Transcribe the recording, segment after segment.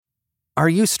Are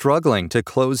you struggling to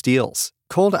close deals?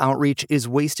 Cold outreach is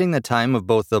wasting the time of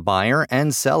both the buyer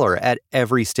and seller at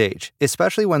every stage,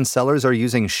 especially when sellers are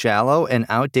using shallow and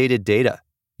outdated data.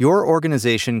 Your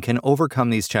organization can overcome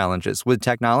these challenges with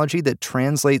technology that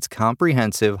translates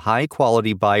comprehensive,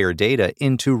 high-quality buyer data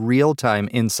into real-time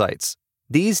insights.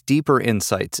 These deeper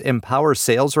insights empower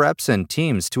sales reps and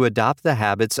teams to adopt the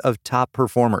habits of top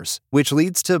performers, which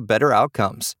leads to better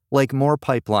outcomes, like more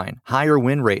pipeline, higher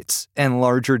win rates, and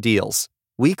larger deals.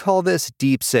 We call this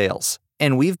deep sales,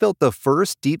 and we've built the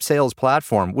first deep sales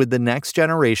platform with the next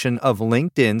generation of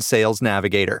LinkedIn Sales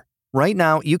Navigator. Right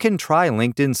now, you can try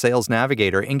LinkedIn Sales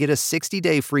Navigator and get a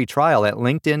 60-day free trial at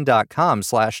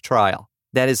linkedin.com/trial.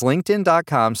 That is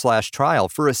linkedin.com/trial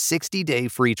for a 60-day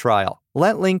free trial.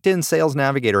 Let LinkedIn Sales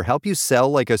Navigator help you sell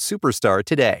like a superstar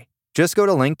today. Just go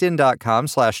to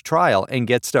linkedin.com/trial and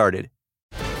get started.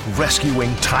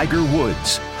 Rescuing Tiger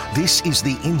Woods. This is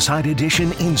the Inside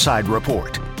Edition Inside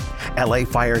Report. LA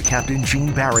Fire Captain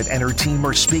Jean Barrett and her team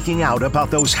are speaking out about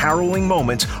those harrowing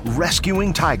moments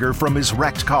rescuing Tiger from his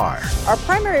wrecked car. Our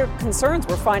primary concerns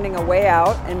were finding a way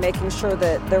out and making sure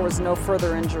that there was no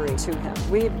further injury to him.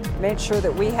 We made sure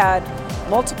that we had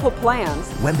multiple plans.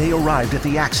 When they arrived at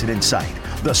the accident site,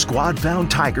 the squad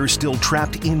found Tiger still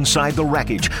trapped inside the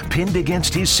wreckage, pinned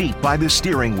against his seat by the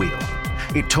steering wheel.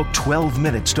 It took 12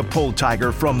 minutes to pull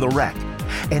Tiger from the wreck.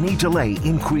 Any delay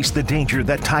increased the danger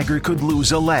that Tiger could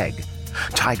lose a leg.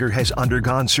 Tiger has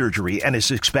undergone surgery and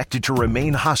is expected to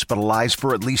remain hospitalized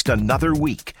for at least another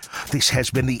week. This has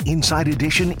been the Inside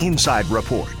Edition Inside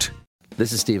Report.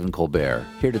 This is Stephen Colbert,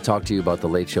 here to talk to you about The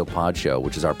Late Show Pod Show,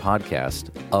 which is our podcast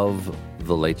of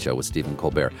The Late Show with Stephen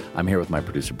Colbert. I'm here with my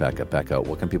producer, Becca. Becca,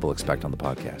 what can people expect on the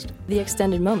podcast? The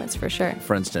extended moments, for sure.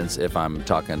 For instance, if I'm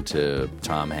talking to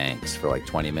Tom Hanks for like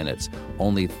 20 minutes,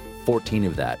 only 14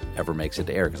 of that ever makes it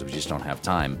to air because we just don't have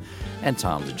time. And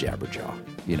Tom's a jabberjaw.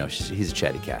 You know, he's a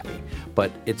chatty Cathy.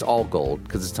 But it's all gold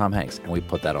because it's Tom Hanks, and we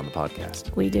put that on the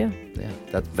podcast. We do. Yeah,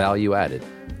 that's value added.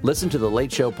 Listen to The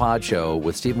Late Show Pod Show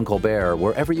with Stephen Colbert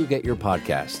wherever you get your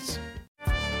podcasts.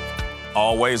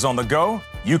 Always on the go?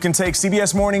 You can take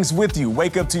CBS Mornings with you.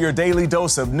 Wake up to your daily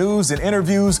dose of news and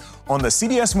interviews on the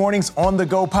CBS Mornings On The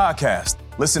Go podcast.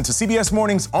 Listen to CBS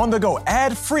Mornings On The Go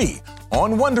ad-free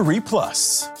on Wondery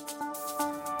Plus.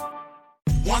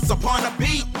 Once upon a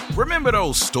beat. Remember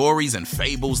those stories and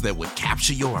fables that would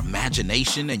capture your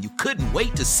imagination and you couldn't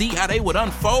wait to see how they would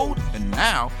unfold? And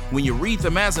now, when you read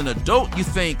them as an adult, you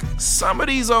think some of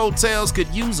these old tales could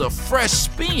use a fresh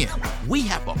spin. We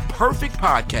have a perfect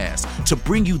podcast to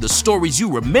bring you the stories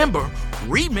you remember,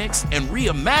 remix, and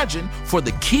reimagine for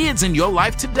the kids in your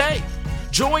life today.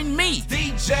 Join me,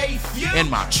 DJ Few,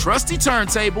 and my trusty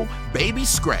turntable, Baby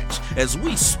Scratch, as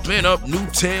we spin up new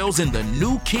tales in the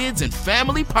New Kids and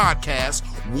Family podcast,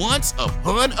 Once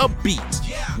Upon a Beat.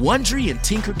 Wondery and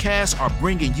Tinkercast are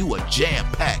bringing you a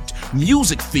jam-packed,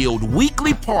 music-filled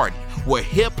weekly party where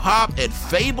hip-hop and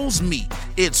fables meet.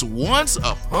 It's Once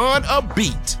Upon a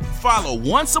Beat. Follow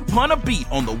Once Upon a Beat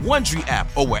on the Wondery app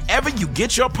or wherever you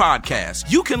get your podcasts.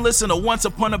 You can listen to Once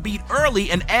Upon a Beat early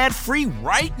and ad-free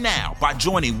right now by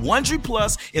joining Wondery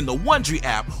Plus in the Wondery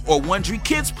app or Wondery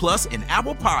Kids Plus in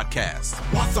Apple Podcasts.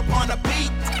 Once Upon a Beat.